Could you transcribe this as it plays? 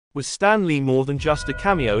Was Stan Lee more than just a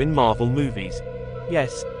cameo in Marvel movies?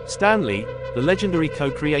 Yes, Stan Lee, the legendary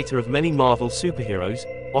co-creator of many Marvel superheroes,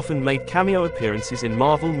 often made cameo appearances in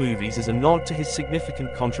Marvel movies as a nod to his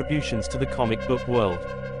significant contributions to the comic book world.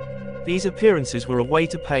 These appearances were a way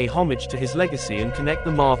to pay homage to his legacy and connect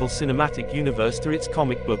the Marvel Cinematic Universe to its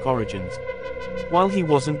comic book origins. While he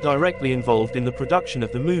wasn't directly involved in the production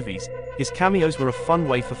of the movies, his cameos were a fun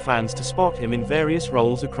way for fans to spot him in various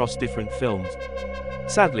roles across different films.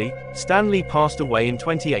 Sadly, Stan Lee passed away in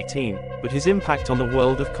 2018, but his impact on the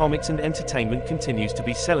world of comics and entertainment continues to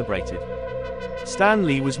be celebrated. Stan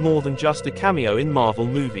Lee was more than just a cameo in Marvel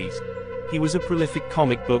movies. He was a prolific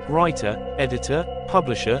comic book writer, editor,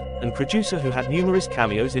 publisher, and producer who had numerous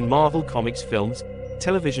cameos in Marvel Comics films,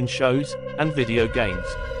 television shows, and video games.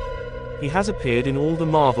 He has appeared in all the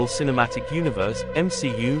Marvel Cinematic Universe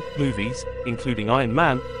 (MCU) movies, including Iron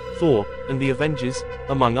Man, Thor, and the Avengers,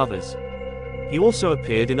 among others. He also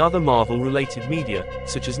appeared in other Marvel-related media,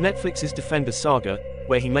 such as Netflix's Defender Saga,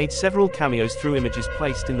 where he made several cameos through images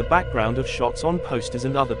placed in the background of shots on posters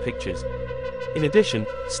and other pictures. In addition,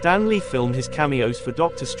 Stan Lee filmed his cameos for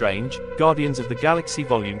Doctor Strange, Guardians of the Galaxy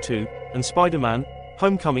Vol. 2, and Spider-Man: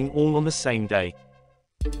 Homecoming all on the same day.